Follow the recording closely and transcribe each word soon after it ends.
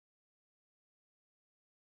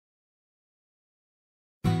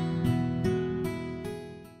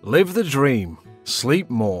Live the dream. Sleep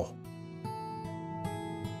more.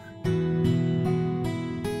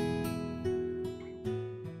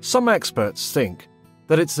 Some experts think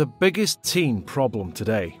that it's the biggest teen problem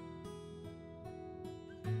today.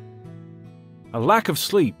 A lack of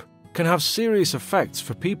sleep can have serious effects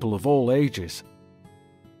for people of all ages.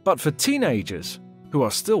 But for teenagers, who are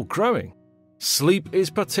still growing, sleep is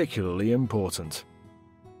particularly important.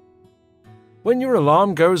 When your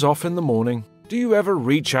alarm goes off in the morning, do you ever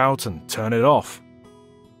reach out and turn it off?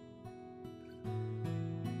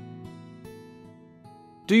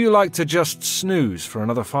 Do you like to just snooze for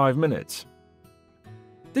another 5 minutes?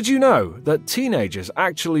 Did you know that teenagers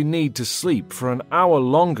actually need to sleep for an hour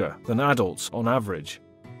longer than adults on average?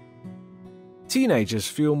 Teenagers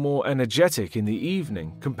feel more energetic in the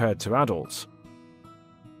evening compared to adults.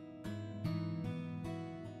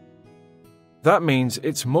 That means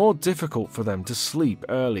it's more difficult for them to sleep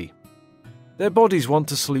early. Their bodies want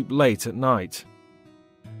to sleep late at night.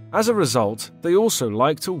 As a result, they also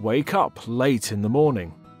like to wake up late in the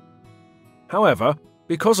morning. However,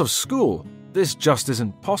 because of school, this just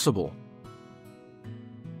isn't possible.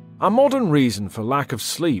 A modern reason for lack of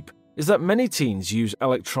sleep is that many teens use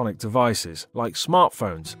electronic devices like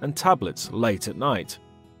smartphones and tablets late at night.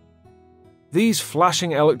 These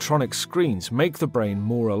flashing electronic screens make the brain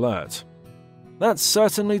more alert. That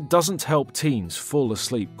certainly doesn't help teens fall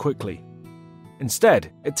asleep quickly.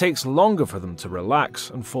 Instead, it takes longer for them to relax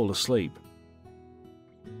and fall asleep.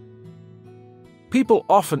 People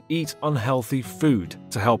often eat unhealthy food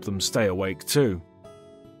to help them stay awake too.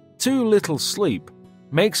 Too little sleep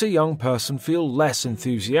makes a young person feel less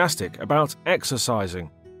enthusiastic about exercising,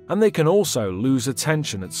 and they can also lose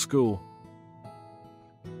attention at school.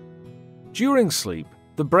 During sleep,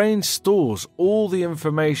 the brain stores all the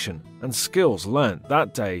information and skills learnt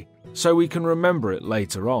that day so we can remember it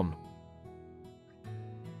later on.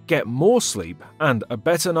 Get more sleep and a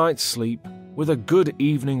better night's sleep with a good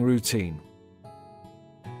evening routine.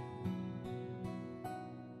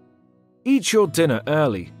 Eat your dinner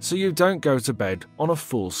early so you don't go to bed on a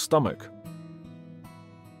full stomach.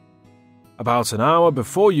 About an hour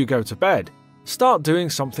before you go to bed, start doing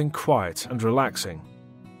something quiet and relaxing.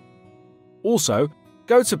 Also,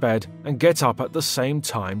 go to bed and get up at the same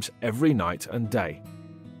times every night and day.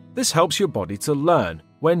 This helps your body to learn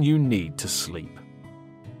when you need to sleep.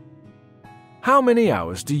 How many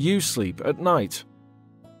hours do you sleep at night?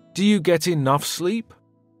 Do you get enough sleep?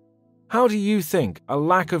 How do you think a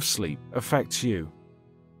lack of sleep affects you?